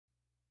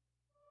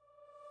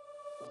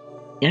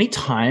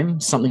Anytime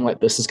something like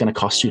this is going to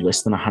cost you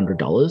less than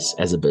 $100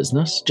 as a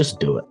business,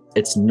 just do it.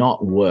 It's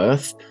not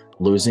worth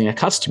losing a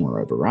customer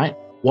over, right?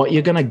 What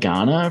you're going to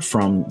garner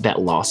from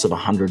that loss of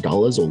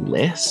 $100 or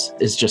less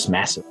is just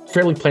massive.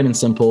 Fairly plain and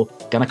simple.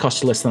 Going to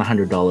cost you less than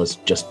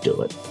 $100, just do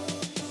it.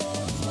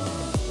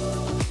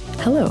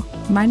 Hello,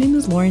 my name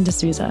is Lauren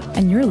D'Souza,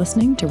 and you're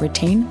listening to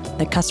Retain,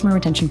 the Customer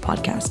Retention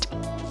Podcast.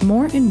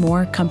 More and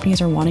more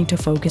companies are wanting to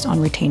focus on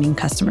retaining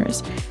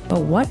customers,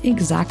 but what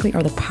exactly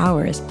are the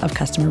powers of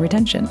customer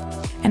retention?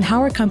 And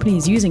how are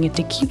companies using it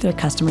to keep their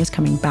customers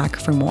coming back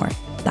for more?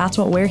 That's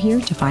what we're here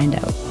to find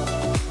out.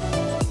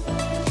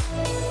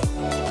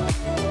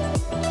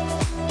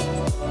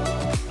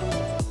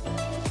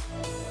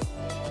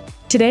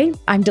 Today,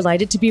 I'm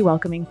delighted to be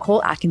welcoming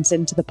Cole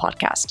Atkinson to the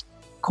podcast.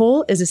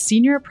 Cole is a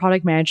senior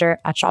product manager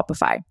at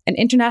Shopify, an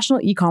international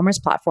e-commerce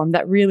platform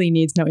that really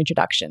needs no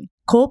introduction.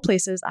 Cole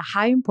places a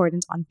high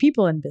importance on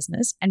people in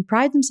business and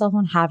prides himself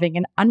on having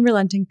an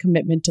unrelenting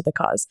commitment to the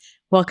cause.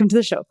 Welcome to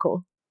the show,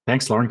 Cole.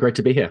 Thanks, Lauren. Great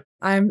to be here.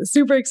 I'm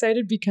super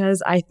excited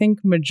because I think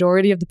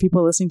majority of the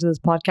people listening to this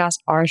podcast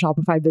are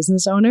Shopify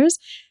business owners,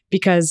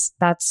 because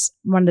that's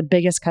one of the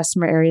biggest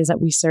customer areas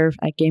that we serve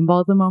at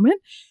Gameball at the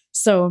moment.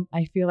 So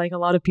I feel like a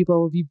lot of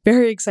people will be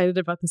very excited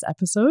about this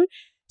episode.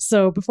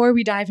 So before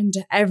we dive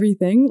into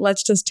everything,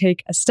 let's just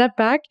take a step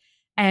back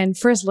and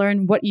first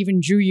learn what even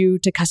drew you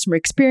to customer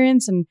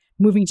experience and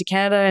moving to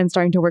Canada and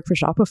starting to work for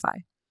Shopify.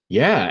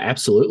 Yeah,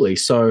 absolutely.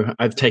 So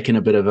I've taken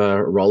a bit of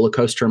a roller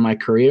coaster in my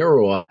career,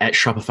 or at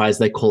Shopify, as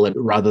they call it,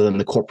 rather than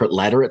the corporate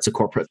ladder, it's a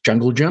corporate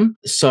jungle gym.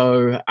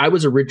 So I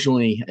was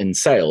originally in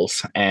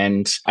sales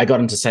and I got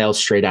into sales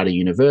straight out of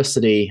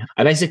university.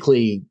 I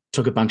basically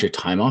took a bunch of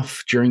time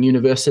off during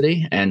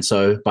university. And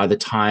so by the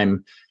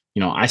time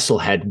I still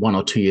had 1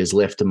 or 2 years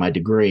left in my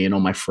degree and all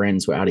my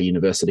friends were out of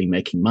university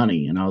making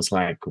money. And I was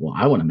like, well,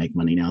 I want to make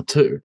money now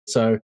too.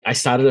 So I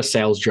started a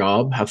sales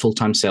job, a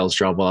full-time sales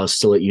job while I was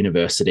still at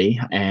university.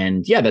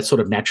 And yeah, that sort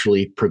of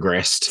naturally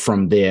progressed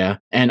from there.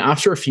 And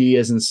after a few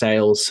years in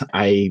sales,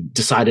 I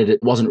decided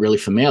it wasn't really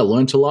for me. I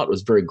learned a lot,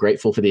 was very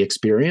grateful for the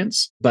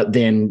experience, but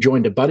then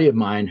joined a buddy of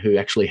mine who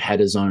actually had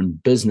his own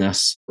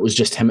business. It was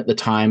just him at the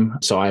time.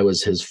 So I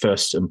was his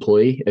first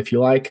employee, if you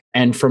like.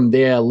 And from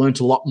there, learned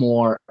a lot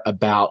more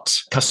about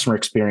customer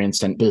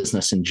experience and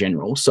business in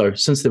general. So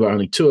since there were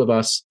only two of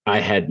us,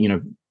 I had,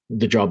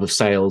 the job of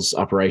sales,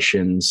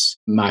 operations,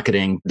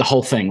 marketing, the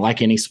whole thing,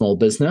 like any small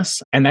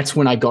business. And that's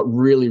when I got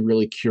really,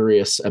 really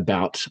curious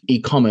about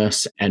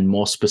e-commerce and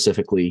more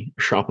specifically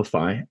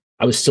Shopify.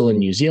 I was still in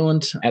New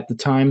Zealand at the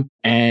time.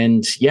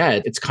 And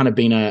yeah, it's kind of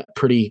been a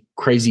pretty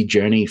crazy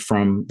journey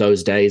from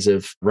those days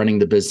of running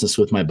the business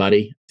with my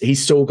buddy.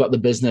 He's still got the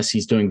business.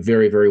 He's doing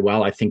very, very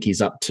well. I think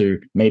he's up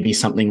to maybe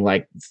something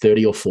like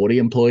 30 or 40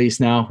 employees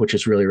now, which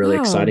is really, really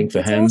exciting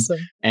for him. Awesome.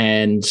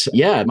 And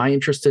yeah, my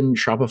interest in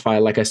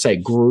Shopify, like I say,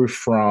 grew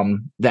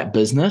from that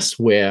business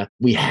where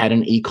we had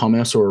an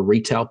e-commerce or a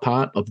retail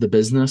part of the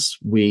business.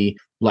 We,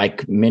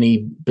 like many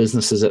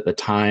businesses at the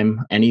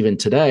time, and even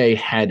today,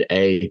 had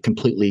a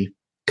completely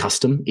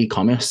custom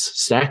e-commerce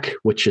stack,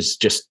 which is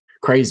just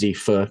crazy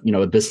for,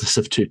 a business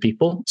of two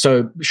people.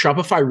 So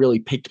Shopify really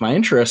piqued my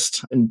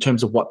interest in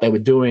terms of what they were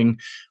doing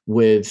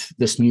with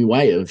this new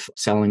way of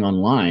selling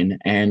online.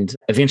 And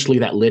eventually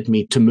that led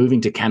me to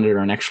moving to Canada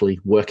and actually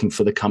working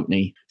for the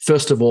company,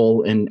 first of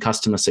all in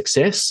customer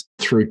success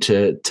through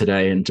to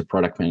today into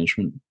product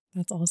management.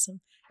 That's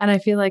awesome. And I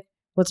feel like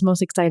what's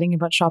most exciting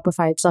about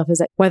Shopify itself is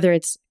that whether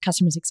it's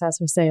customer success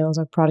or sales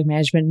or product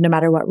management, no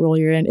matter what role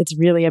you're in, it's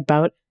really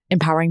about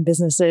empowering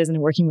businesses and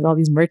working with all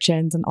these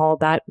merchants and all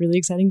that really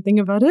exciting thing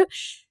about it.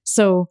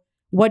 So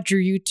what drew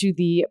you to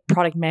the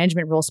product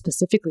management role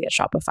specifically at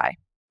Shopify?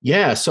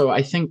 Yeah. So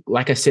I think,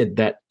 like I said,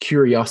 that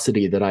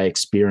curiosity that I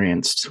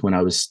experienced when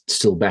I was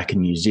still back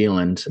in New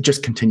Zealand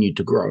just continued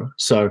to grow.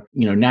 So,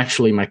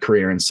 naturally my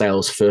career in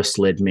sales first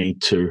led me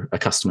to a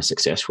customer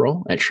success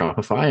role at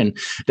Shopify. And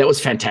that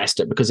was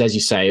fantastic because, as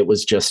you say, it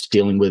was just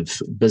dealing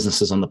with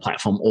businesses on the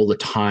platform all the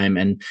time.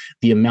 And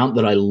the amount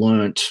that I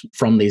learned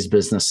from these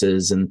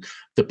businesses and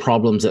the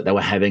problems that they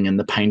were having and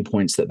the pain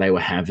points that they were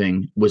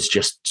having was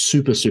just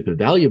super, super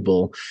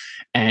valuable.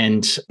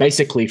 And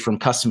basically from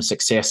customer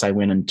success, I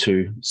went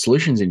into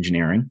solutions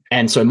engineering.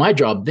 And so my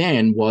job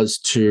then was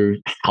to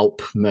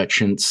help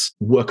merchants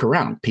work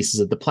around pieces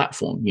of the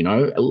platform.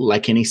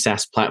 Like any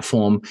SaaS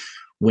platform,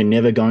 we're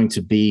never going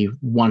to be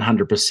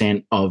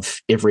 100%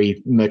 of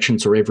every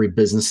merchant's or every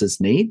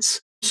business's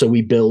needs. So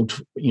we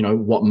build,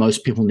 what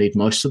most people need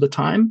most of the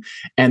time.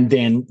 And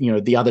then,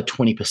 the other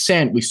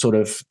 20%, we sort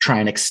of try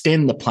and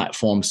extend the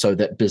platform so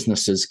that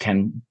businesses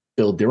can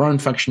build their own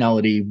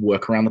functionality,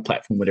 work around the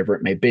platform, whatever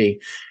it may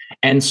be.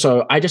 And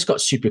so I just got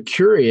super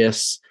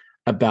curious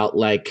about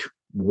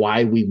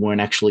why we weren't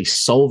actually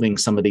solving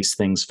some of these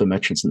things for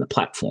merchants in the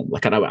platform.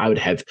 I would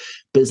have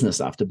business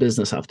after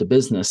business after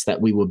business that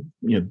we were,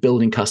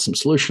 building custom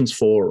solutions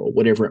for or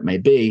whatever it may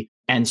be.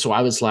 And so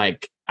I was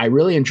like, I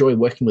really enjoy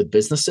working with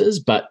businesses,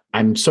 but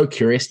I'm so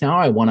curious now.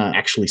 I want to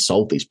actually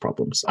solve these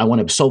problems. I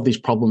want to solve these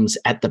problems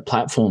at the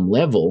platform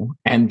level.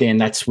 And then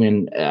that's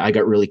when I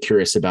got really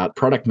curious about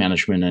product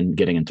management and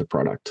getting into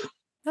product.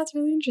 That's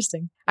really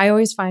interesting. I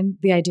always find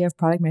the idea of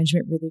product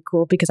management really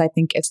cool because I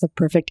think it's the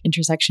perfect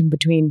intersection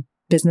between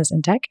business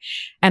and tech.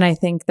 And I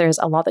think there's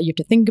a lot that you have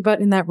to think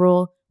about in that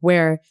role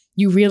where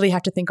you really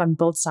have to think on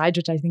both sides,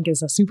 which I think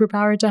is a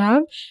superpower to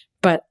have.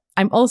 But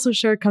I'm also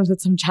sure it comes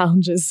with some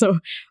challenges. So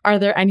are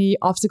there any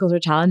obstacles or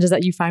challenges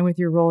that you find with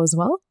your role as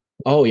well?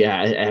 Oh,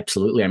 yeah,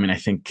 absolutely. I mean, I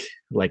think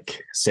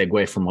like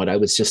segue from what I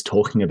was just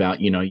talking about,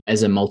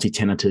 as a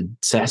multi-tenanted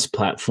SaaS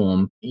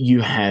platform,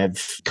 you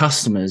have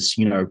customers,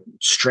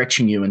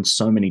 stretching you in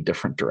so many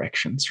different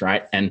directions,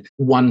 right? And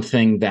one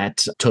thing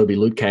that Toby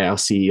Lutke, our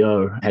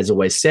CEO, has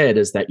always said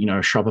is that,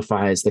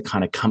 Shopify is the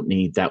kind of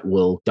company that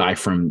will die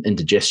from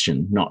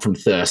indigestion, not from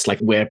thirst. Like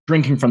we're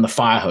drinking from the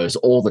fire hose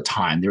all the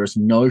time. There is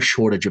no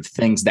shortage of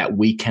things that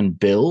we can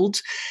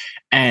build.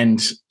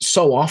 And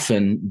so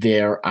often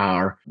there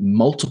are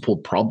multiple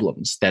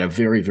problems that are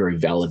very, very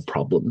valid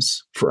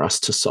problems for us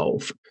to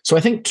solve. So I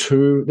think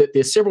that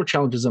there's several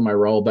challenges in my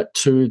role, but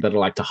two that I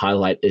like to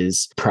highlight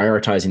is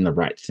prioritizing the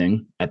right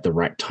thing at the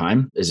right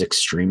time is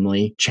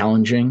extremely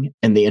challenging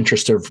in the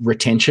interest of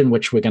retention,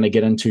 which we're going to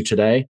get into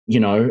today.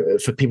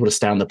 For people to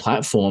stay on the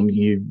platform,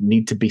 you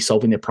need to be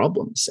solving their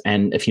problems.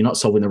 And if you're not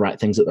solving the right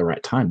things at the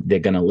right time, they're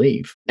going to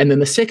leave. And then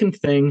the second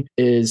thing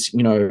is,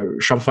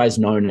 Shopify is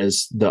known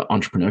as the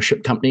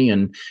entrepreneurship company.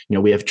 And,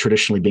 we have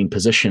traditionally been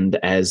positioned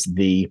as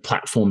the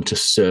platform to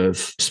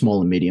serve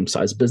small and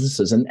medium-sized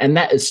businesses. And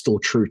that is still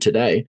true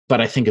today.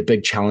 But I think a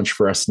big challenge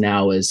for us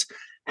now is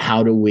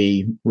how do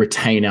we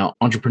retain our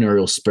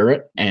entrepreneurial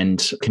spirit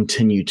and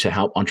continue to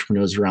help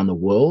entrepreneurs around the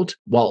world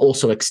while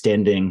also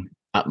extending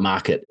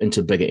upmarket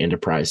into bigger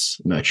enterprise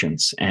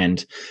merchants.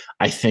 And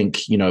I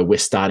think, we're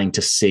starting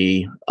to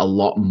see a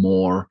lot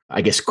more,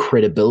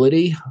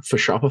 credibility for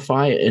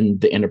Shopify in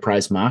the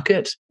enterprise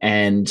market.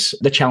 And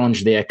the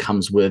challenge there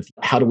comes with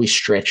how do we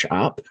stretch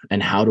up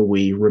and how do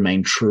we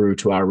remain true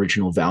to our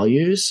original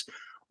values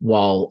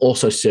while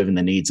also serving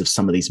the needs of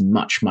some of these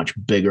much, much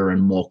bigger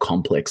and more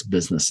complex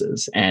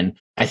businesses. And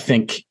I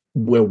think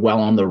we're well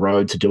on the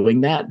road to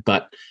doing that,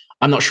 but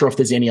I'm not sure if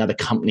there's any other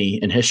company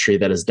in history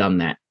that has done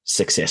that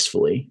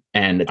successfully.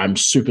 And I'm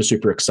super,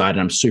 super excited.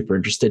 I'm super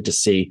interested to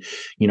see,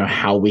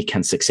 how we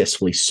can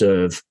successfully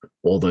serve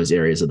all those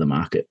areas of the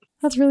market.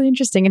 That's really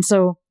interesting. And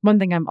so one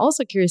thing I'm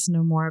also curious to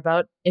know more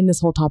about in this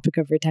whole topic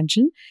of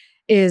retention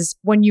is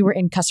when you were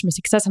in customer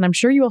success, and I'm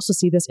sure you also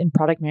see this in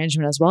product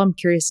management as well. I'm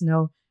curious to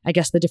know,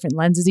 the different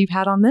lenses you've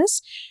had on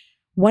this.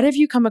 What have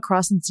you come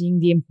across in seeing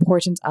the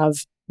importance of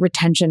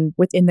retention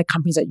within the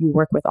companies that you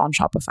work with on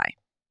Shopify?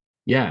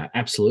 Yeah,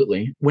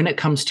 absolutely. When it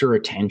comes to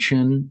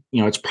retention,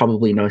 it's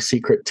probably no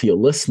secret to your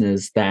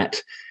listeners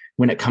that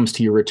when it comes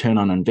to your return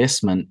on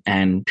investment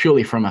and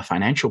purely from a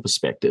financial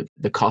perspective,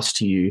 the cost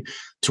to you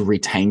to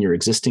retain your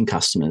existing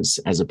customers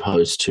as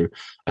opposed to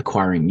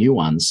acquiring new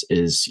ones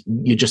is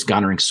you're just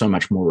garnering so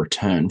much more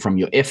return from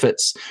your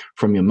efforts,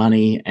 from your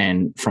money,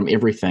 and from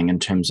everything in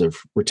terms of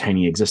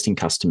retaining existing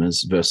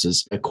customers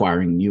versus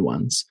acquiring new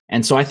ones.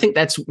 And so I think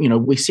that's,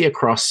 we see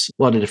across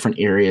a lot of different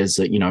areas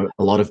that,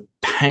 a lot of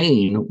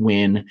pain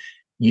when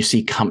you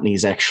see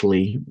companies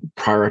actually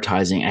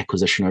prioritizing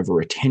acquisition over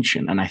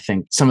retention. And I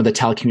think some of the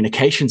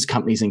telecommunications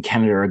companies in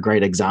Canada are a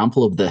great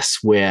example of this,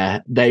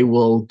 where they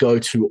will go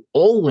to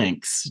all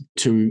lengths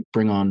to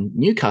bring on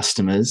new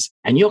customers.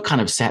 And you're kind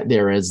of sat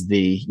there as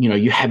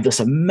you have this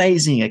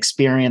amazing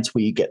experience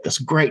where you get this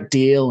great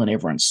deal and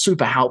everyone's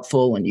super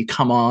helpful and you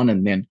come on,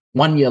 and then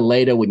 1 year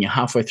later, when you're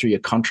halfway through your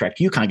contract,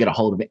 you can't get a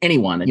hold of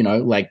anyone,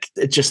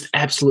 it's just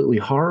absolutely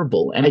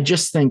horrible. And I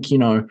just think,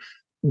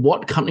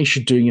 what companies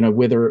should do,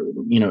 whether,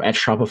 at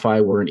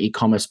Shopify, we're an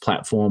e-commerce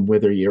platform,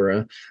 whether you're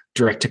a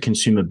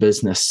direct-to-consumer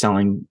business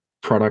selling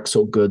products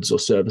or goods or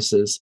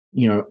services,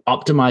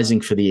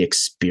 optimizing for the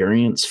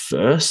experience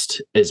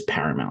first is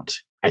paramount.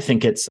 I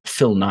think it's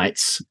Phil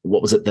Knight's,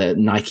 the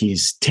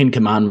Nike's 10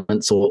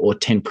 commandments or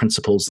 10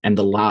 principles. And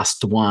the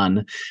last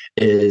one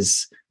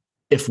is,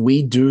 if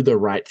we do the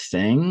right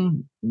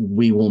thing,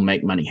 we will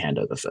make money hand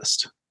over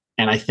fist.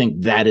 And I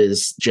think that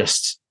is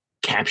just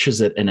captures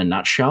it in a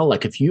nutshell.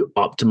 Like if you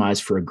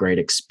optimize for a great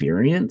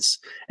experience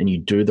and you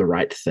do the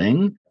right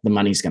thing, the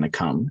money's going to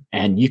come.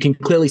 And you can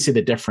clearly see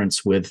the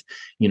difference with,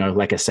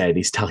 like I say,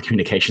 these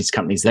telecommunications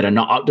companies that are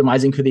not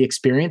optimizing for the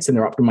experience and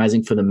they're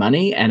optimizing for the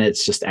money. And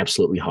it's just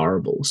absolutely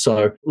horrible.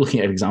 So looking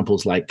at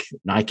examples like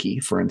Nike,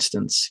 for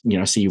instance,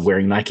 so you're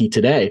wearing Nike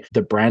today,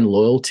 the brand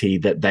loyalty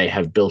that they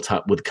have built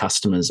up with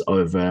customers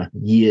over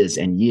years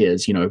and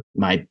years,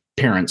 my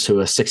parents who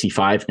are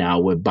 65 now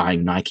were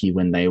buying Nike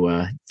when they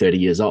were 30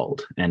 years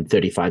old, and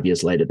 35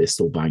 years later, they're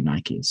still buying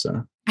Nike.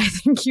 So I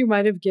think you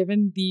might have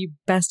given the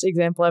best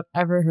example I've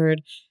ever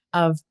heard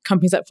of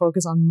companies that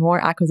focus on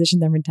more acquisition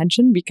than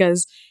retention,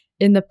 because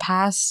in the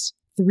past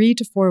 3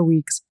 to 4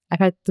 weeks, I've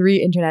had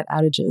 3 internet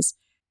outages.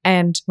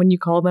 And when you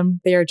call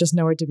them, they are just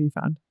nowhere to be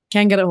found.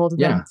 Can't get a hold of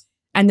them.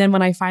 And then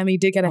when I finally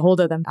did get a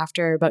hold of them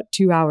after about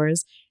 2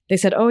 hours, They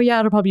said, oh yeah,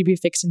 it'll probably be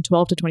fixed in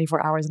 12 to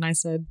 24 hours. And I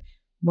said,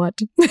 what?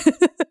 How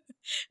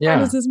Yeah.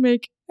 does this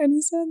make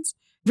any sense?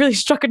 Really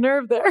struck a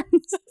nerve there.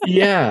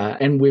 Yeah.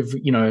 And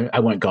I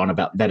won't go on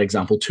about that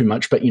example too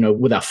much, but,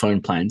 with our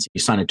phone plans,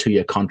 you sign a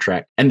 2-year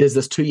contract and there's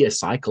this 2-year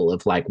cycle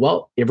of like,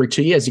 well, every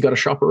 2 years you got to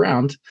shop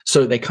around.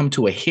 So they come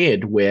to a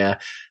head where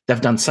they've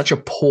done such a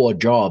poor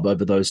job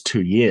over those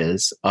 2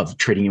 years of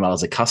treating you well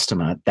as a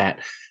customer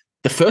that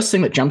the first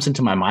thing that jumps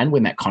into my mind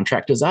when that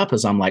contract is up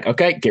is I'm like,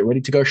 okay, get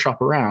ready to go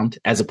shop around,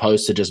 as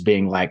opposed to just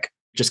being like,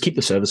 just keep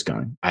the service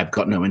going. I've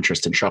got no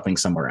interest in shopping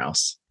somewhere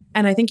else.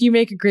 And I think you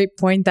make a great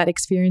point that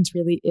experience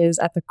really is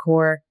at the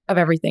core of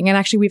everything. And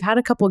actually, we've had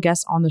a couple of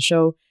guests on the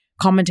show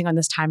commenting on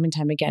this time and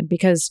time again,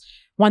 because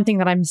one thing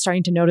that I'm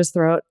starting to notice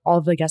throughout all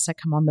of the guests that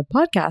come on the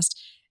podcast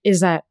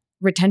is that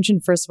retention,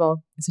 first of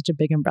all, is such a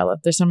big umbrella.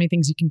 There's so many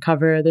things you can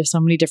cover. There's so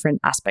many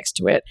different aspects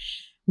to it.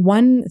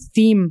 One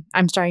theme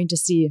I'm starting to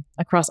see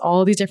across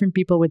all these different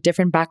people with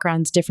different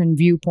backgrounds, different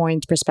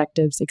viewpoints,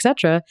 perspectives,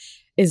 etc.,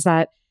 is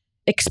that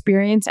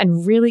experience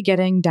and really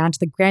getting down to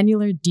the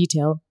granular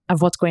detail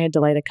of what's going to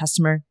delight a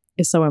customer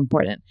is so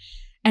important.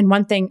 And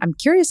one thing I'm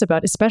curious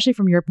about, especially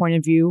from your point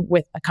of view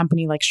with a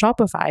company like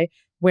Shopify,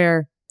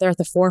 where they're at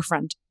the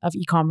forefront of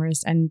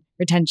e-commerce and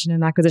retention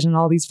and acquisition and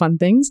all these fun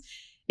things,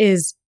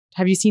 is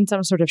have you seen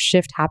some sort of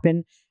shift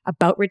happen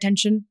about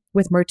retention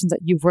with merchants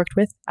that you've worked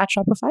with at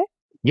Shopify?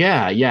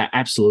 Yeah,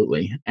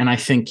 absolutely. And I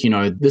think,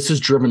 this is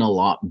driven a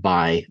lot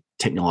by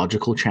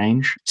technological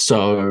change.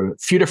 So a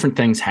few different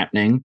things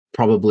happening.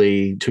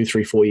 Probably 2,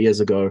 3, 4 years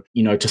ago,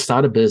 to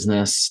start a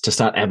business, to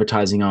start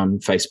advertising on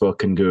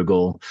Facebook and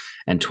Google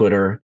and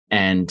Twitter.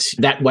 And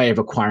that way of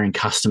acquiring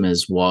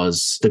customers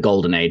was the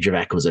golden age of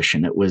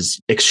acquisition. It was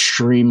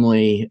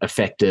extremely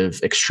effective,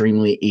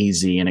 extremely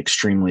easy, and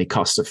extremely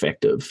cost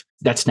effective.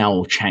 That's now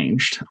all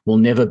changed. We'll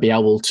never be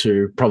able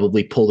to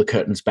probably pull the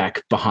curtains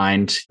back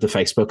behind the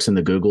Facebooks and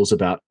the Googles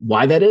about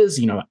why that is.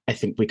 I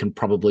think we can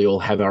probably all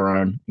have our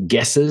own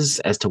guesses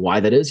as to why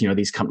that is.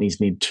 These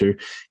companies need to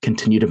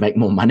continue to make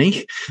more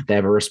money. They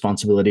have a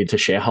responsibility to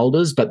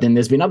shareholders. But then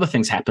there's been other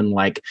things happen,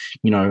 like,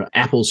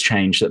 Apple's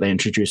change that they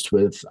introduced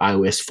with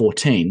iOS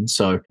 14.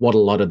 So what a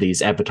lot of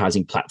these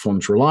advertising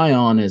platforms rely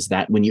on is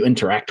that when you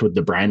interact with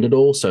the brand at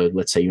all, so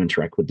let's say you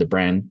interact with the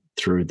brand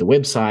through the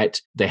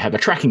website, they have a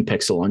tracking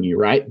pixel on you,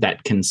 right?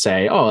 That can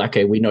say, oh,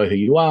 okay, we know who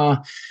you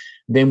are.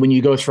 Then when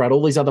you go throughout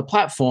all these other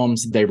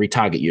platforms, they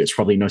retarget you. It's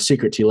probably no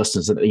secret to your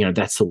listeners that,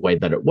 that's the way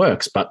that it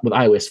works. But with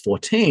iOS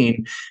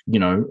 14,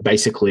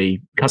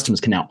 basically customers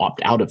can now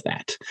opt out of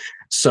that.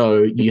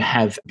 So you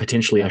have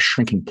potentially a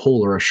shrinking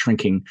pool or a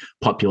shrinking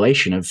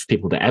population of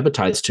people to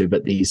advertise to,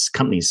 but these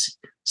companies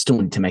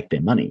still need to make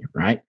their money,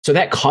 right? So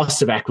that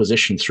cost of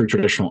acquisition through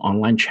traditional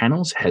online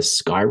channels has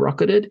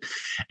skyrocketed,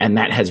 and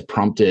that has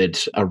prompted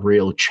a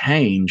real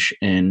change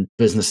in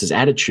businesses'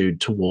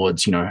 attitude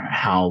towards,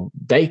 how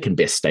they can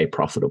best stay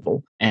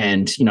profitable.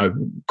 And,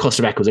 cost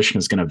of acquisition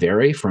is going to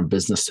vary from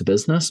business to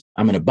business.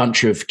 I'm in a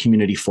bunch of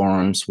community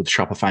forums with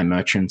Shopify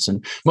merchants,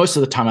 and most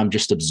of the time I'm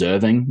just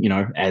observing,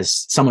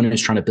 as someone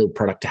who's trying to build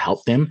product to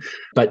help them.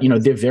 But,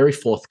 they're very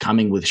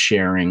forthcoming with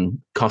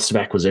sharing cost of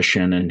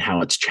acquisition and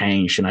how it's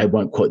changed. And I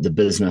won't quote the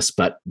business,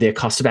 but their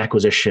cost of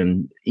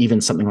acquisition, even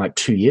something like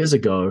 2 years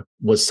ago,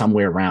 was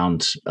somewhere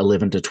around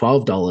 $11 to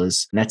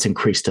 $12. And that's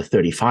increased to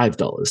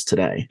 $35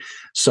 today.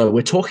 So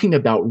we're talking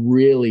about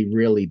really,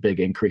 really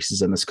big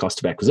increases in this cost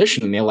of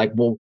acquisition. And they're like,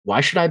 well,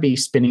 why should I be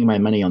spending my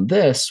money on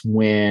this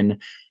when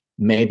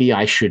maybe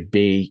I should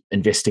be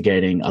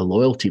investigating a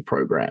loyalty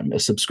program, a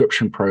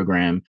subscription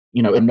program?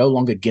 I'm no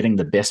longer getting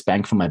the best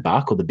bang for my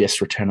buck or the best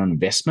return on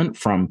investment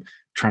from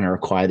trying to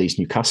acquire these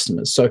new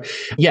customers. So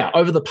yeah,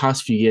 over the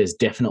past few years,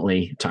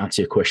 definitely, to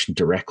answer your question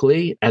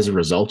directly, as a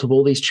result of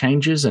all these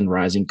changes and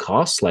rising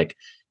costs, like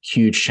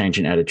huge change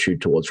in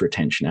attitude towards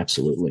retention.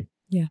 Absolutely.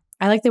 Yeah.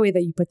 I like the way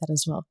that you put that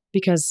as well,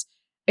 because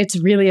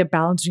it's really a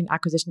balance between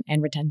acquisition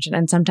and retention.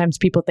 And sometimes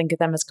people think of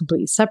them as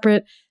completely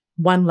separate,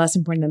 one less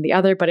important than the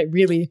other, but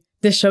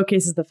this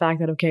showcases the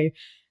fact that, okay,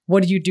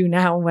 what do you do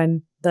now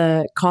when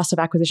the cost of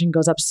acquisition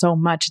goes up so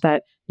much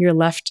that you're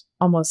left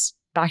almost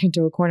back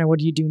into a corner? What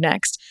do you do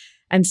next?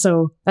 And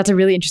so that's a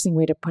really interesting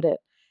way to put it.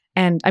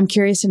 And I'm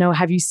curious to know,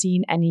 have you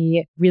seen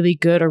any really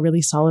good or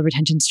really solid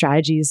retention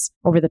strategies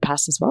over the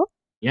past as well?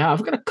 Yeah,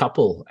 I've got a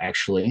couple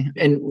actually.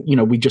 And,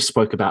 we just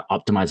spoke about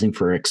optimizing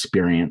for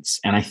experience.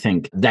 And I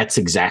think that's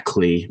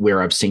exactly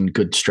where I've seen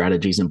good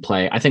strategies in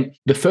play. I think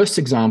the first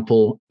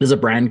example is a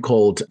brand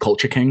called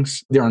Culture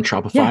Kings. They're on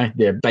Shopify. Yeah.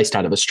 They're based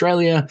out of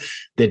Australia.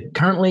 They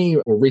currently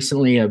or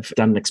recently have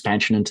done an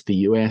expansion into the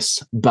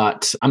US,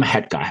 but I'm a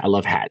hat guy. I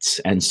love hats.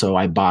 And so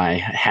I buy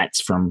hats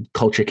from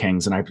Culture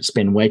Kings and I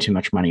spend way too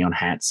much money on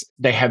hats.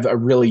 They have a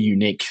really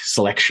unique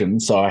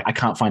selection, so I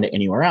can't find it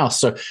anywhere else.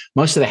 So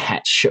most of the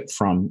hats ship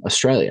from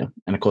Australia.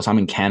 And of course, I'm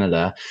in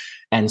Canada.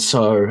 And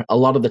so a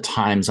lot of the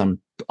times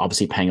I'm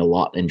obviously paying a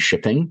lot in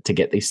shipping to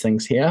get these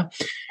things here.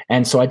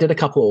 And so I did a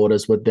couple of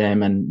orders with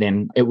them, and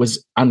then it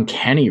was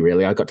uncanny,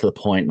 really. I got to the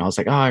point and I was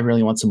like, oh, I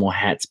really want some more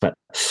hats, but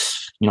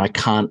I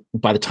can't,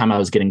 by the time I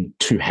was getting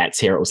 2 hats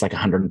here, it was like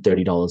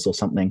 $130 or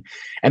something.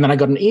 And then I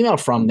got an email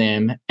from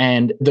them,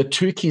 and the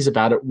two keys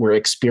about it were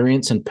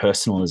experience and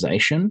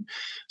personalization.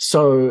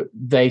 So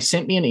they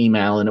sent me an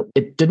email, and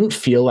it didn't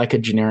feel like a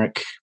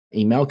generic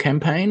email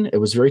campaign. It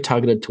was very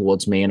targeted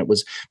towards me. And it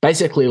was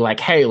basically like,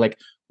 hey, like,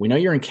 we know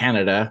you're in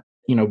Canada.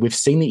 We've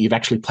seen that you've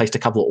actually placed a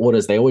couple of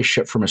orders. They always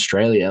ship from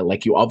Australia.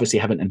 Like, you obviously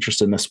have an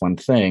interest in this one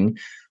thing.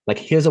 Like,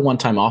 here's a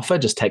one-time offer.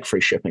 Just take free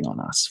shipping on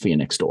us for your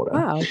next order.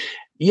 Wow.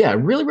 Yeah,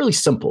 really, really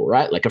simple,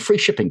 right? Like a free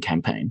shipping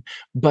campaign.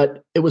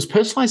 But it was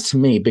personalized to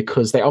me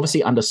because they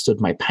obviously understood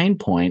my pain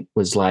point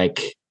was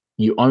like,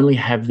 you only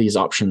have these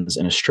options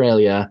in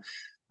Australia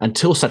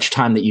until such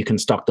time that you can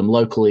stock them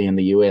locally in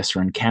the US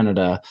or in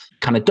Canada.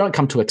 Kind of don't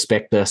come to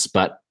expect this,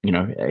 but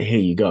here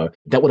you go.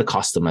 That would have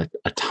cost them a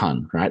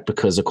ton, right?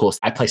 Because of course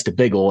I placed a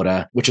big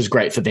order, which is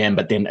great for them,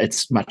 but then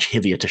it's much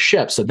heavier to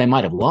ship. So they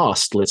might have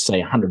lost, let's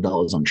say,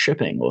 $100 on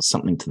shipping or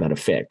something to that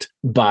effect.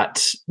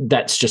 But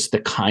that's just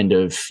the kind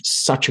of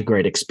such a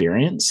great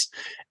experience.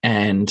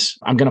 And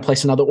I'm going to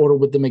place another order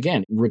with them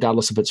again,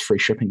 regardless if it's free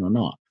shipping or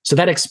not. So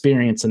that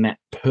experience and that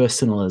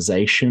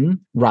personalization,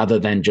 rather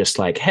than just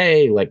like,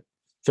 hey, like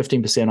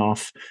 15%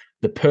 off,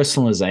 the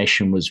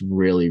personalization was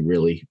really,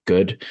 really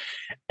good.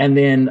 And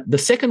then the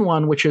second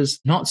one, which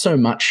is not so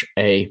much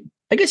I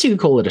guess you could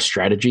call it a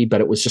strategy, but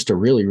it was just a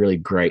really, really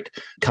great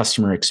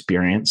customer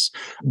experience,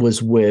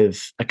 was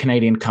with a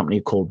Canadian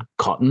company called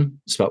Cotton,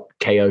 spelled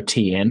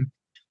Kotn.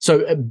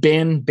 So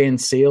Ben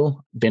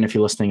Seal, Ben, if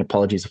you're listening,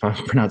 apologies if I'm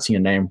pronouncing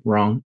your name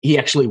wrong. He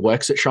actually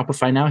works at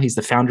Shopify now. He's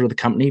the founder of the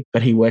company,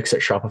 but he works at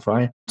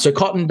Shopify. So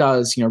Cotton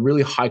does,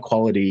 really high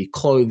quality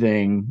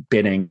clothing,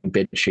 bedding,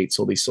 bed sheets,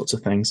 all these sorts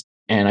of things.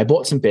 And I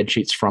bought some bed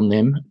sheets from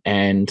them,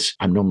 and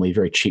I'm normally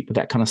very cheap with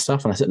that kind of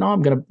stuff. And I said, no,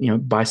 I'm going to,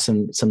 buy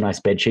some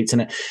nice bed sheets.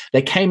 And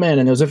they came in,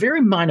 and there was a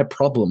very minor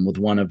problem with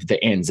one of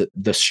the ends.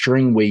 The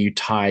string where you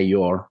tie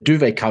your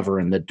duvet cover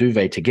and the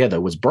duvet together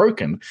was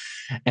broken.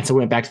 And so I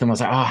went back to them. I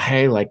was like, oh,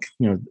 hey, like,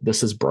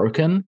 this is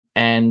broken.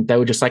 And they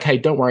were just like, hey,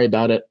 don't worry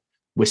about it.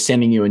 We're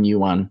sending you a new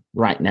one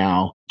right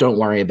now. Don't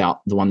worry about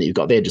the one that you've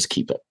got there. Just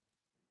keep it.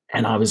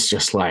 And I was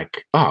just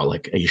like, oh,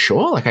 like, are you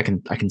sure? Like, I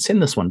can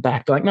send this one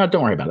back. They're like, no,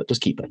 don't worry about it.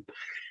 Just keep it.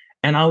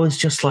 And I was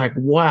just like,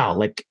 wow,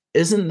 like,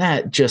 isn't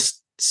that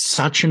just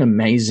such an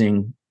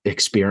amazing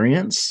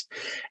experience?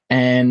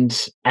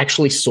 And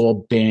actually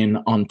saw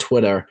Ben on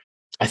Twitter.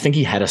 I think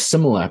he had a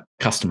similar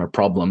customer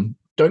problem.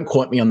 Don't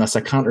quote me on this.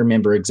 I can't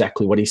remember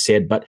exactly what he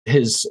said, but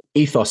his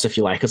ethos, if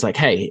you like, is like,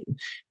 hey,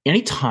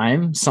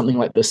 anytime something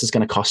like this is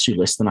going to cost you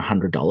less than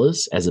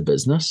 $100 as a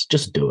business,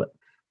 just do it.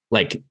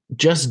 Like,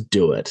 just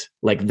do it.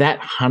 Like, that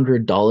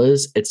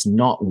 $100, it's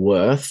not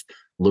worth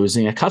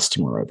losing a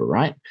customer over,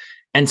 right?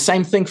 And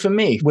same thing for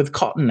me with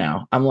Cotton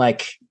now. I'm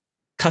like,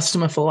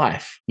 customer for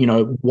life.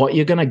 What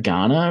you're going to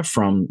garner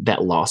from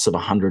that loss of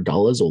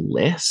 $100 or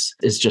less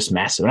is just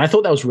massive. And I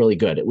thought that was really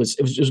good. It was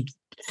just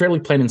fairly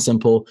plain and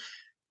simple.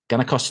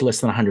 Going to cost you less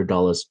than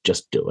 $100.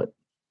 Just do it.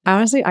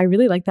 Honestly, I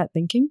really like that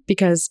thinking,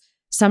 because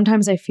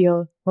sometimes I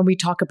feel when we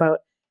talk about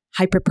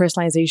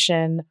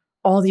hyper-personalization,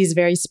 all these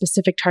very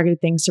specific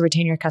targeted things to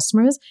retain your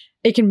customers,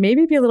 it can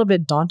maybe be a little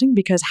bit daunting,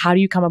 because how do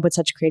you come up with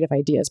such creative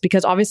ideas?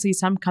 Because obviously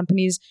some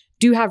companies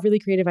do have really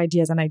creative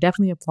ideas, and I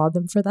definitely applaud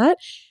them for that.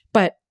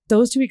 But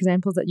those two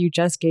examples that you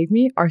just gave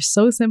me are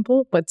so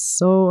simple, but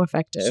so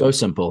effective. So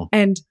simple.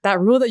 And that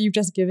rule that you've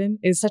just given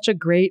is such a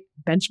great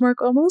benchmark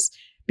almost,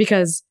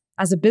 because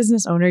as a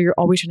business owner, you're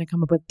always trying to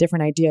come up with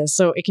different ideas.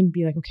 So it can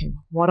be like, okay,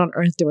 what on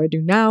earth do I do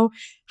now?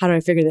 How do I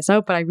figure this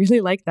out? But I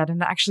really like that.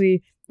 And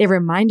actually, it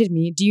reminded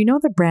me, do you know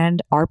the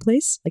brand Our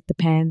Place? Like the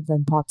pans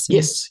and pots and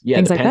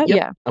things like that? Yep.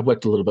 Yeah. I've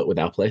worked a little bit with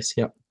Our Place.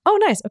 Yep. Oh,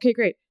 nice. Okay,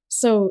 great.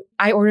 So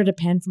I ordered a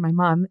pan for my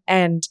mom.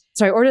 And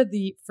so I ordered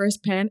the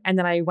first pan, and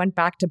then I went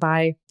back to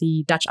buy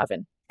the Dutch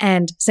oven.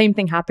 And same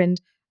thing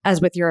happened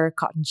as with your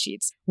cotton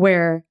sheets,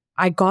 where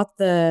I got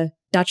the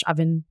Dutch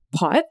oven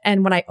pot,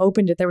 and when I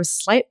opened it, there was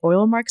slight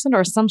oil marks on it,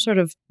 or some sort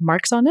of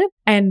marks on it.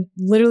 And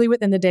literally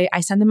within the day, I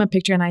sent them a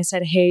picture and I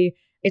said, hey,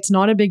 it's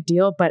not a big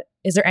deal, but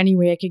is there any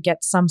way I could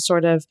get some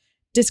sort of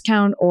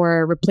discount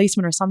or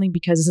replacement or something,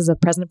 because this is a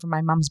present for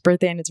my mom's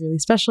birthday and it's really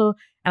special,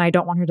 and I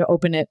don't want her to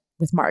open it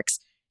with marks.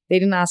 They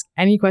didn't ask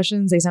any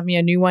questions. They sent me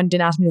a new one,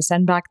 didn't ask me to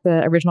send back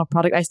the original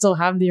product. I still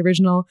have the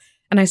original.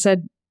 And I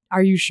said,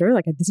 are you sure?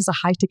 Like, this is a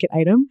high ticket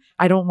item.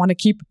 I don't want to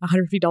keep a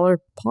 $150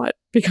 pot,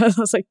 because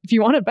I was like, if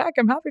you want it back,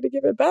 I'm happy to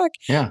give it back.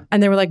 Yeah.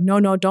 And they were like, no,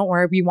 don't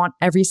worry. We want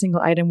every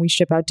single item we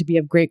ship out to be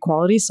of great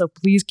quality. So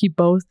please keep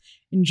both.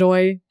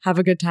 Enjoy, have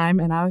a good time.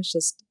 And I was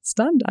just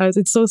stunned.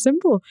 It's so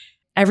simple.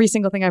 Every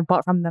single thing I've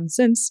bought from them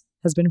since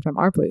has been from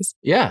Our Place.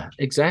 Yeah,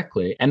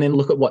 exactly. And then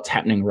look at what's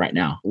happening right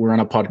now. We're on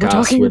a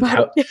podcast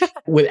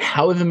with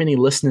however many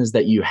listeners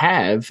that you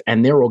have,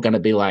 and they're all going to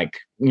be like,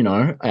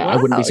 I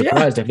wouldn't be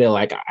surprised if they're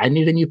like, I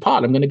need a new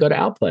pot. I'm going to go to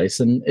Our Place.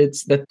 And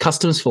it's the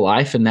customers for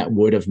life, and that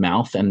word of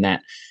mouth, and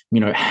that,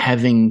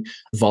 having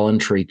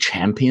voluntary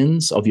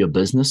champions of your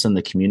business and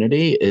the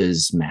community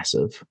is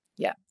massive.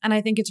 Yeah. And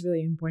I think it's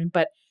really important.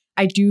 But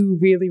I do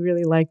really,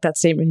 really like that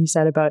statement you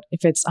said about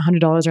if it's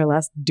 $100 or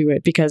less, do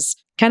it, because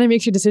kind of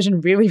makes your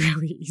decision really,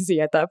 really easy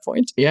at that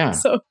point. Yeah.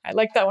 So I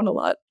like that one a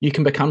lot. You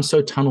can become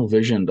so tunnel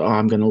visioned. Oh,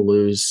 I'm going to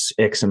lose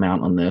X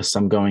amount on this.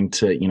 I'm going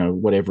to,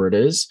 whatever it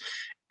is.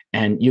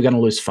 And you're going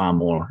to lose far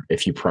more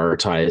if you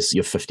prioritize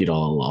your $50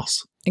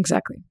 loss.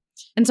 Exactly.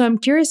 And so I'm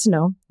curious to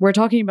know, we're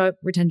talking about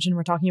retention,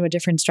 we're talking about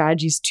different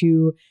strategies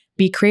to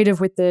be creative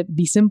with it,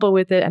 be simple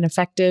with it, and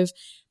effective.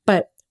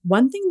 But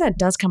one thing that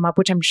does come up,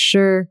 which I'm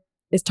sure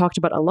is talked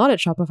about a lot at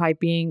Shopify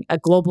being a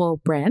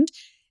global brand,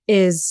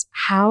 is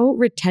how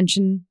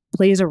retention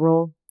plays a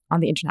role on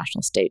the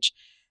international stage.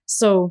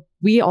 So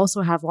we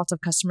also have lots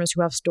of customers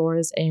who have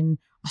stores in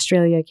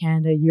Australia,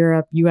 Canada,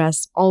 Europe,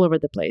 US, all over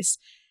the place.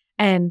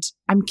 And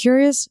I'm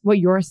curious what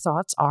your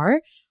thoughts are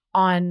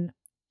on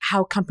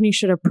how companies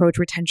should approach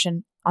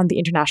retention on the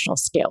international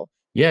scale.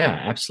 Yeah,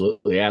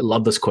 absolutely. I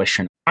love this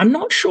question. I'm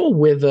not sure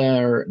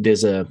whether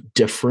there's a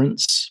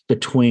difference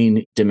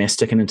between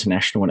domestic and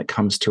international when it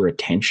comes to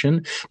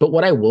retention. But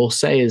what I will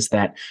say is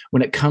that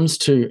when it comes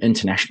to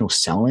international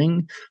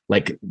selling,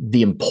 like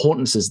the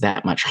importance is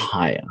that much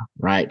higher,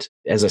 right?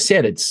 As I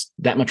said, it's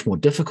that much more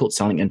difficult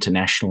selling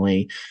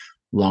internationally,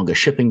 longer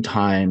shipping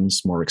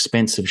times, more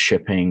expensive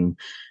shipping,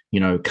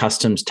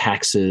 customs,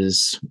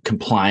 taxes,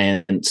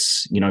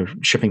 compliance,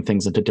 shipping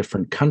things into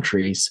different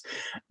countries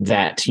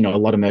that, a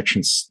lot of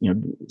merchants,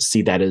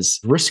 see that as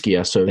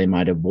riskier, so they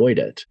might avoid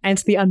it. And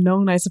it's the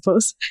unknown, I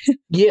suppose.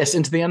 Yes,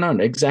 into the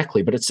unknown,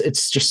 exactly. But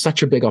it's just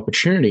such a big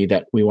opportunity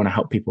that we want to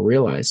help people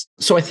realize.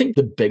 So I think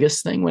the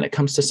biggest thing when it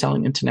comes to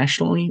selling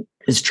internationally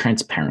is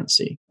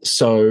transparency.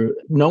 So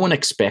no one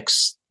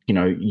expects,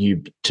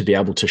 you to be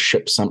able to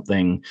ship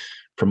something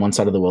from one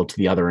side of the world to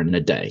the other in a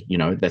day.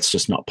 That's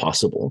just not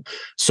possible.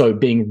 So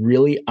being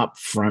really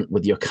upfront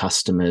with your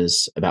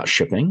customers about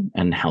shipping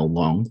and how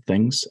long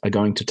things are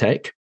going to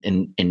take.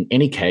 In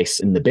any case,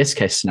 in the best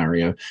case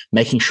scenario,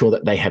 making sure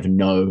that they have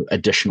no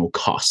additional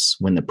costs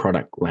when the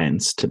product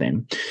lands to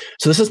them.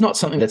 So this is not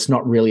something that's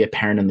not really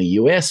apparent in the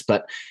US,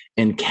 but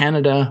in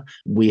Canada,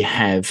 we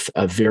have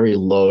a very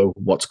low,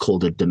 what's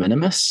called a de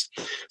minimis.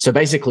 So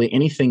basically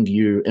anything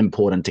you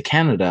import into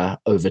Canada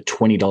over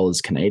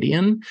 $20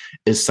 Canadian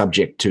is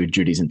subject to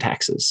duties and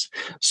taxes.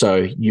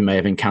 So you may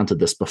have encountered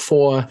this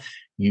before.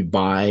 You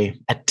buy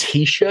a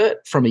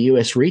t-shirt from a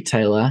US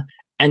retailer,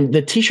 and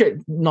the t-shirt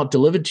not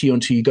delivered to you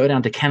until you go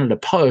down to Canada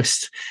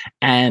Post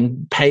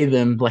and pay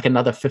them like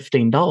another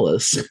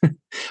 $15,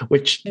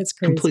 which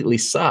completely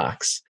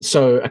sucks.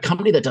 So a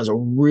company that does a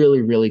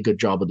really, really good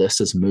job of this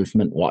is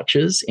Movement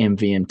Watches,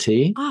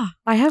 MVMT.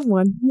 I have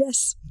one.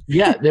 Yes.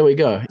 Yeah, there we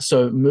go.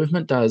 So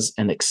Movement does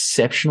an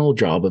exceptional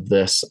job of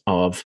this,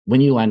 of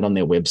when you land on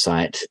their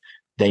website,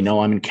 they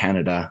know I'm in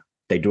Canada.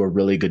 They do a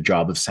really good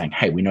job of saying,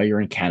 hey, we know you're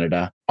in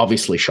Canada.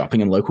 Obviously,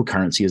 shopping in local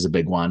currency is a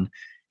big one.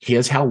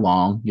 Here's how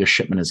long your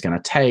shipment is going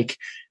to take.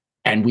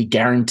 And we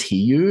guarantee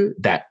you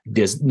that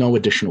there's no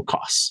additional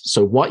costs.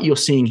 So what you're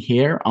seeing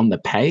here on the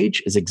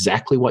page is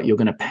exactly what you're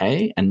going to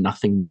pay and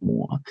nothing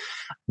more.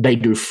 They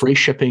do free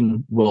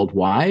shipping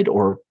worldwide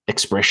or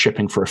express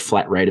shipping for a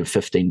flat rate of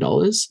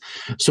 $15.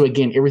 So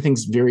again,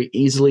 everything's very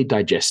easily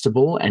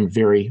digestible and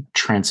very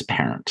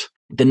transparent.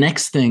 The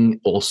next thing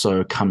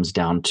also comes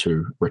down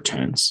to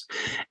returns.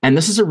 And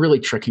this is a really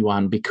tricky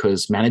one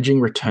because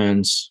managing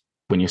returns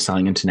when you're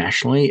selling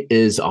internationally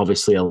is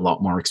obviously a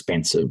lot more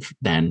expensive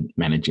than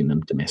managing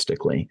them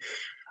domestically.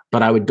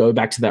 But I would go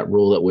back to that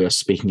rule that we were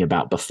speaking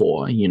about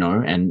before,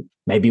 and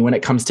maybe when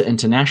it comes to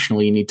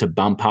international, you need to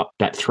bump up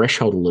that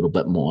threshold a little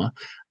bit more.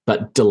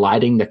 But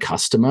delighting the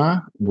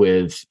customer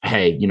with,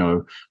 hey,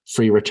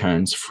 free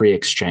returns, free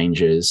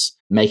exchanges,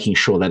 making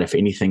sure that if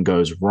anything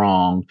goes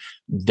wrong,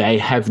 they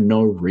have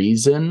no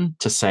reason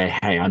to say,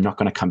 hey, I'm not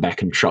going to come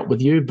back and shop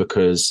with you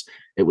because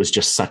it was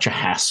just such a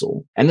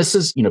hassle. And this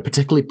is,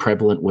 particularly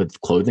prevalent with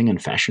clothing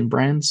and fashion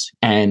brands.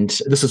 And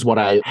this is what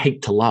I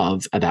hate to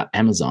love about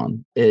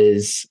Amazon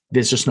is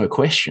there's just no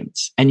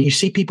questions. And you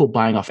see people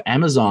buying off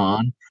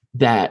Amazon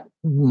that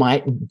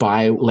might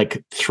buy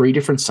like 3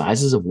 different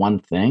sizes of one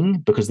thing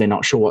because they're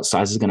not sure what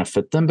size is going to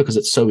fit them because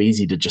it's so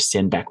easy to just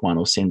send back one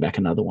or send back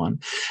another one.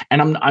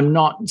 And I'm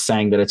not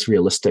saying that it's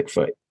realistic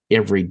for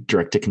every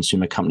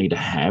direct-to-consumer company to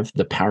have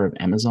the power of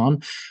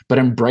Amazon, but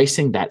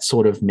embracing that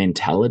sort of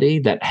mentality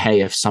that, hey,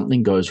 if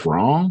something goes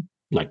wrong,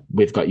 like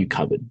we've got you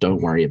covered,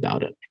 don't worry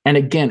about it. And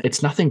again,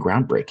 it's nothing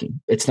groundbreaking.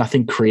 It's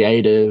nothing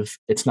creative.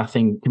 It's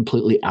nothing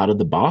completely out of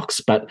the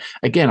box. But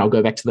again, I'll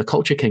go back to the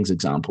Culture Kings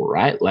example,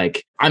 right?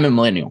 Like I'm a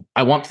millennial.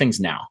 I want things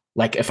now.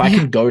 Like if I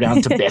can go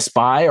down to Best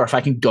Buy or if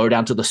I can go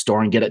down to the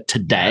store and get it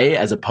today,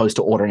 as opposed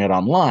to ordering it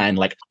online,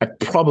 like I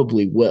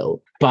probably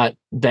will. But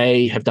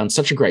they have done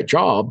such a great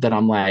job that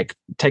I'm like,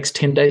 it takes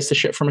 10 days to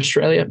ship from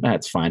Australia.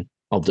 That's fine.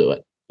 I'll do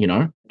it.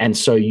 And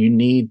so you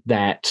need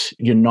that.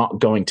 You're not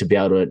going to be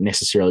able to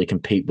necessarily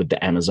compete with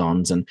the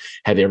Amazons and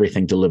have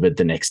everything delivered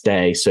the next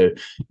day. So,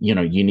 you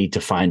need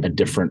to find a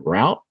different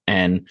route.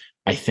 And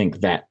I think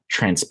that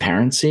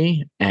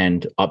transparency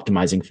and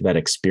optimizing for that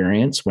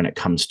experience when it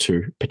comes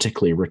to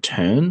particularly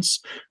returns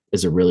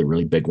is a really,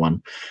 really big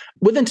one.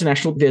 With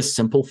international, there's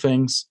simple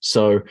things.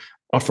 So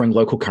offering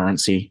local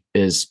currency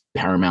is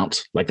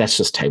paramount. Like that's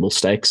just table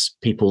stakes.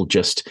 People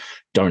just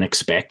don't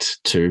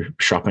expect to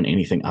shop in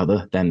anything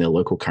other than their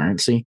local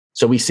currency.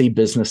 So we see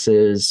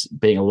businesses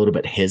being a little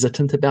bit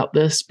hesitant about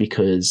this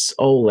because,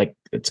 like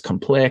it's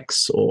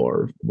complex,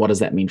 or what does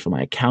that mean for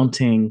my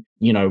accounting?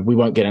 We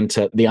won't get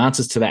into the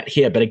answers to that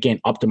here, but again,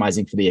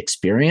 optimizing for the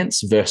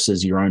experience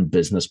versus your own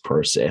business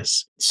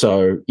process.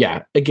 So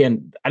yeah,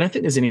 again, I don't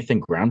think there's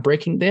anything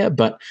groundbreaking there,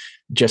 but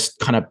just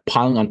kind of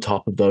piling on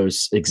top of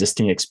those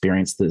existing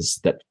experiences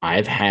that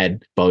I've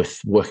had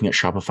both working at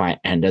Shopify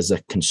and as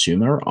a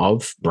consumer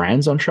of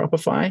brands on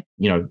Shopify,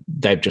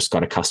 they've just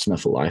got a customer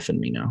for life in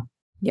me now.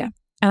 Yeah.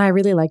 And I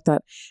really like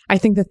that. I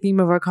think the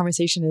theme of our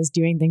conversation is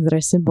doing things that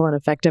are simple and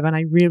effective. And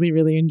I really,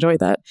 really enjoy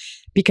that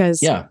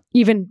because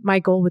even my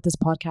goal with this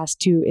podcast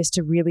too is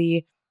to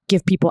really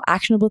give people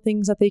actionable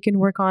things that they can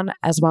work on,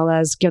 as well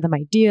as give them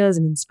ideas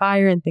and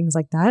inspire and things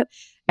like that.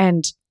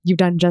 And you've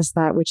done just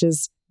that, which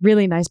is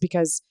really nice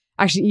because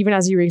actually, even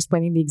as you were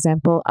explaining the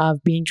example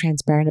of being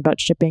transparent about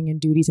shipping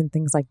and duties and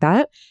things like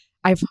that,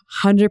 I've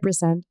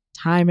 100%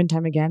 time and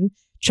time again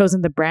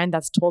chosen the brand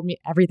that's told me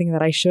everything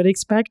that I should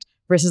expect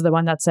versus the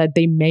one that said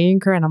they may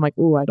incur. And I'm like,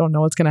 I don't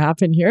know what's going to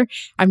happen here.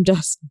 I'm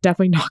just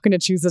definitely not going to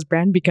choose this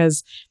brand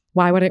because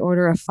why would I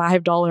order a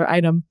 $5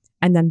 item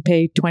and then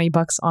pay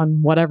 $20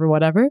 on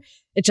whatever?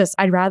 It's just,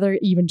 I'd rather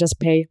even just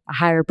pay a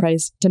higher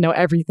price to know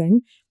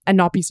everything and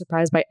not be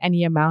surprised by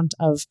any amount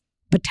of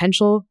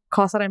potential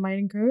cost that I might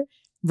incur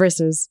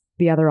versus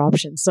the other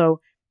option. So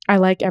I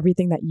like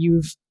everything that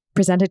you've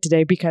presented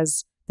today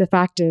because the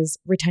fact is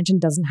retention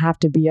doesn't have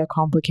to be a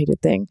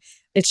complicated thing.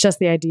 It's just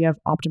the idea of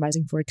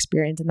optimizing for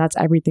experience. And that's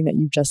everything that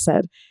you've just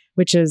said,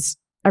 which is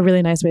a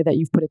really nice way that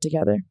you've put it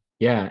together.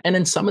 Yeah. And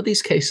in some of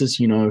these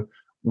cases,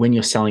 when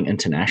you're selling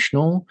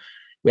international,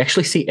 we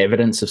actually see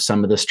evidence of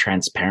some of this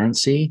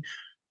transparency,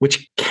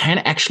 which can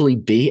actually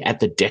be at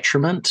the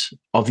detriment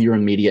of your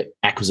immediate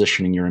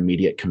acquisition and your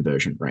immediate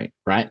conversion rate,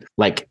 right?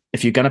 Like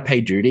if you're going to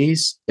pay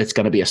duties, it's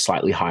going to be a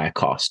slightly higher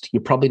cost.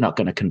 You're probably not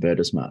going to convert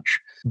as much,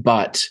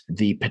 but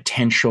the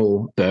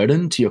potential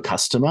burden to your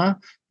customer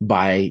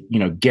by,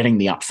 getting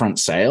the upfront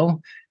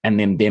sale and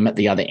then them at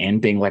the other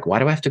end being like, why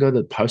do I have to go to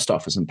the post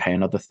office and pay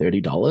another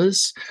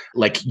 $30?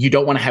 Like you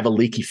don't want to have a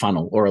leaky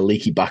funnel or a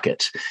leaky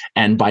bucket.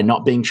 And by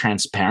not being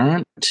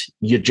transparent,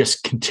 you're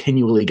just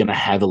continually going to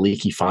have a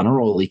leaky funnel or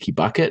a leaky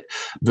bucket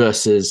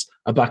versus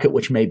a bucket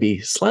which may be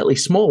slightly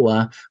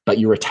smaller, but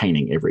you're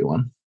retaining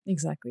everyone.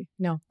 Exactly.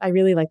 No, I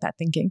really like that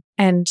thinking.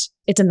 And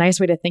it's a nice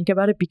way to think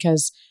about it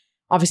because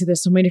obviously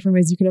there's so many different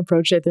ways you can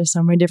approach it. There's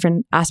so many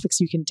different aspects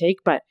you can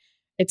take, but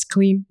it's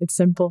clean, it's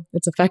simple,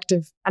 it's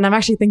effective. And I'm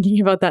actually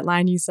thinking about that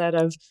line you said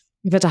of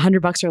if it's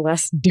 $100 or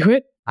less, do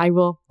it. I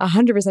will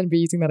 100% be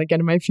using that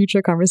again in my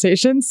future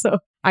conversations. So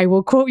I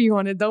will quote you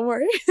on it. Don't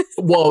worry.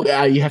 Well,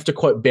 you have to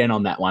quote Ben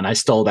on that one. I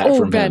stole that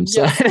from Ben, him.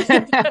 So.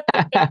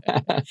 Yeah.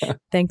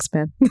 Thanks,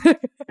 Ben.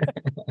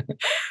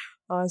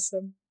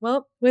 Awesome.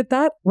 Well, with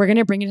that, we're going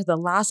to bring it to the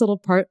last little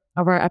part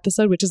of our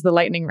episode, which is the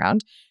lightning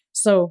round.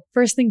 So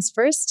first things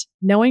first,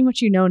 knowing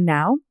what you know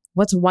now,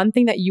 what's one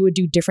thing that you would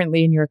do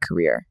differently in your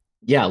career?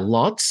 Yeah,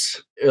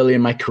 lots. Early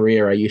in my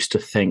career, I used to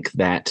think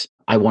that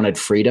I wanted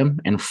freedom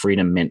and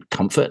freedom meant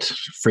comfort.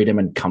 Freedom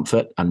and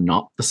comfort are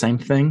not the same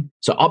thing.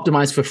 So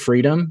optimize for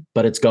freedom,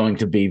 but it's going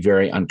to be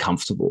very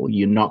uncomfortable.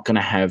 You're not going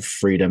to have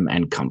freedom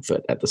and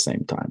comfort at the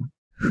same time.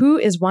 Who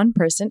is one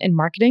person in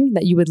marketing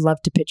that you would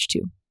love to pitch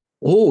to?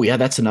 Oh, yeah,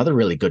 that's another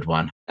really good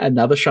one.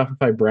 Another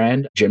Shopify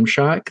brand,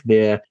 Gymshark,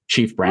 their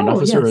chief brand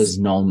officer is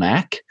Noel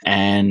Mack,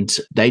 and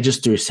they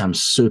just do some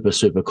super,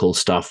 super cool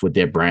stuff with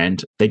their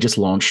brand. They just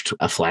launched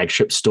a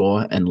flagship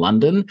store in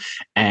London,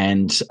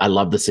 and I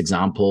love this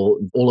example.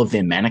 All of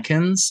their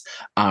mannequins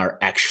are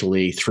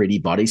actually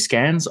 3D body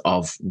scans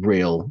of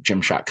real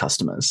Gymshark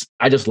customers.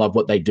 I just love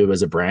what they do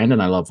as a brand,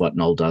 and I love what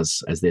Noel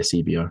does as their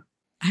CBO.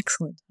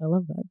 Excellent. I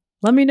love that.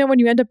 Let me know when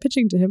you end up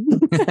pitching to him.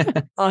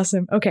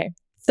 Awesome. Okay.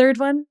 Third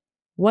one.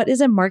 What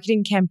is a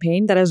marketing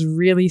campaign that has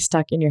really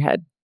stuck in your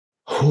head?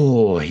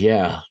 Oh,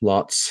 yeah,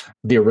 lots.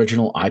 The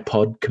original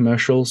iPod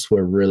commercials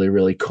were really,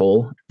 really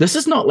cool. This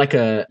is not like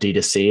a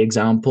D2C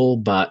example,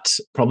 but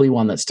probably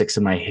one that sticks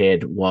in my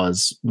head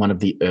was one of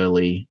the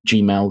early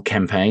Gmail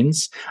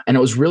campaigns. And it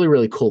was really,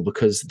 really cool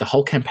because the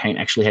whole campaign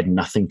actually had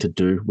nothing to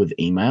do with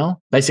email.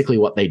 Basically,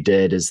 what they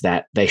did is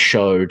that they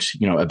showed,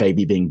 a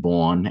baby being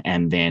born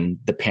and then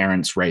the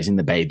parents raising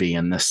the baby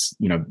and this,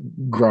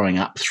 growing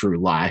up through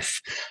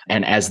life.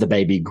 And as the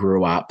baby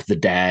grew up, the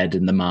dad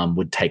and the mom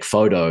would take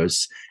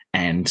photos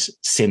and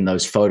send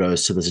those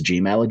photos to this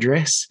Gmail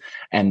address.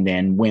 And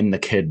then when the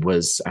kid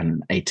was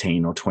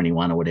 18 or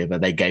 21 or whatever,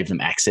 they gave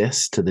them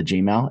access to the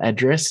Gmail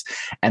address.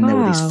 And there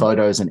were these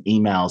photos and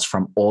emails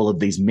from all of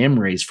these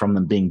memories from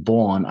them being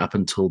born up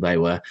until they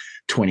were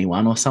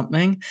 21 or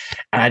something.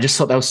 And I just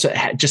thought that was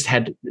just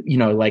had,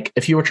 like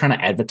if you were trying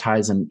to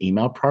advertise an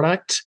email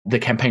product, the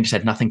campaign just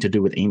had nothing to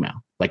do with email.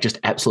 like just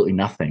absolutely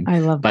nothing. I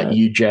love that. But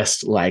you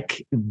just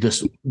like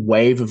this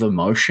wave of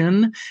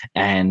emotion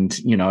and,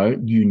 you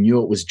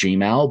knew it was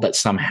Gmail, but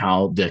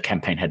somehow the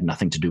campaign had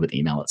nothing to do with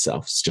email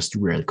itself. It's just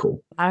really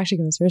cool. I'm actually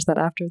going to search that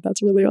after.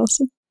 That's really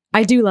awesome.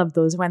 I do love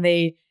those when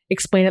they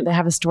explain it, they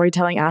have a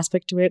storytelling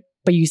aspect to it,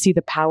 but you see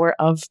the power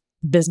of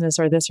business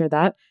or this or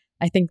that.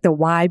 I think the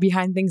why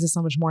behind things is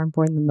so much more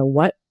important than the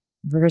what,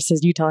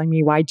 versus you telling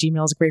me why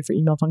Gmail is great for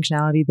email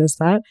functionality, this,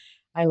 that.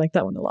 I like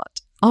that one a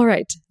lot. All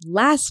right.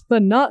 Last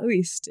but not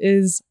least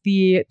is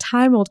the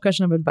time-old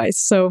question of advice.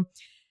 So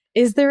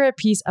is there a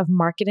piece of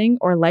marketing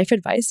or life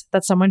advice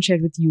that someone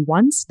shared with you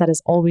once that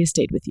has always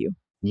stayed with you?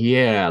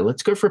 Yeah,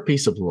 let's go for a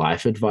piece of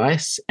life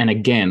advice. And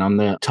again, on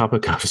the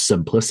topic of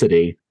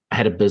simplicity, I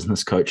had a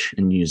business coach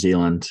in New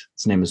Zealand.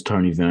 His name is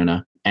Tony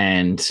Werner.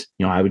 And,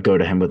 I would go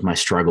to him with my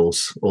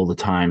struggles all the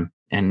time.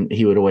 And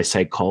he would always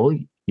say, Cole,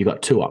 you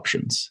got two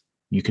options.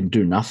 You can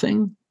do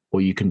nothing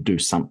or you can do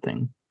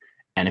something.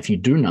 And if you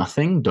do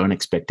nothing, don't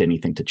expect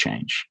anything to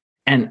change.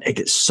 And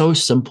it's so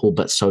simple,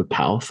 but so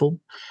powerful.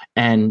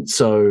 And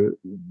so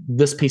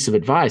this piece of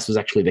advice was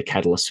actually the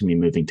catalyst for me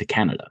moving to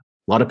Canada.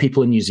 A lot of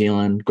people in New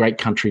Zealand, great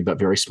country, but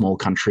very small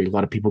country. A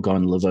lot of people go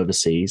and live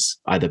overseas,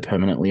 either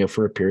permanently or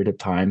for a period of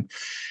time.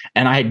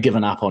 And I had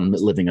given up on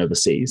living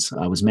overseas.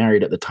 I was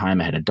married at the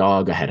time. I had a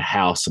dog, I had a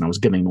house, and I was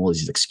giving him all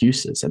these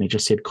excuses. And he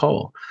just said,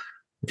 Cole,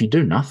 if you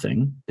do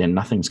nothing, then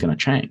nothing's going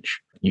to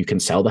change. You can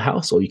sell the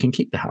house or you can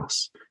keep the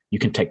house. You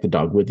can take the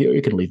dog with you or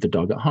you can leave the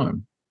dog at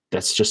home.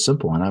 That's just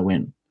simple. And I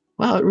went,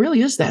 wow, it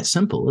really is that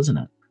simple, isn't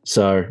it?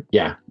 So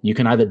yeah, you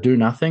can either do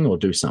nothing or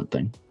do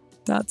something.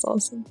 That's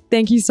awesome.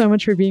 Thank you so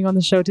much for being on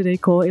the show today,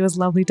 Cole. It was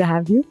lovely to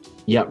have you.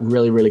 Yeah,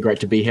 really, really great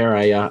to be here.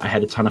 I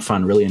had a ton of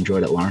fun. Really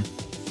enjoyed it, Lauren.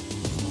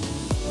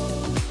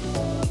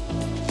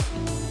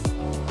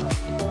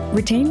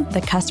 Retain,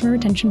 the Customer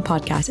Retention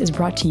Podcast, is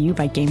brought to you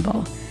by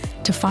Gameball.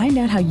 To find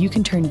out how you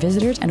can turn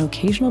visitors and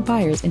occasional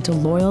buyers into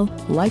loyal,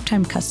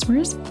 lifetime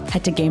customers,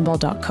 head to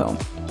gameball.co.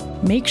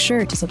 Make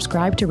sure to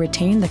subscribe to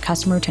Retain the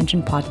Customer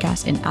Retention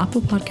Podcast in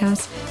Apple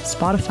Podcasts,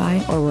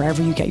 Spotify, or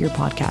wherever you get your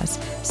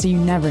podcasts, so you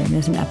never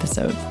miss an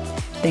episode.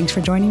 Thanks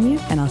for joining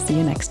me, and I'll see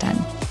you next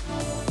time.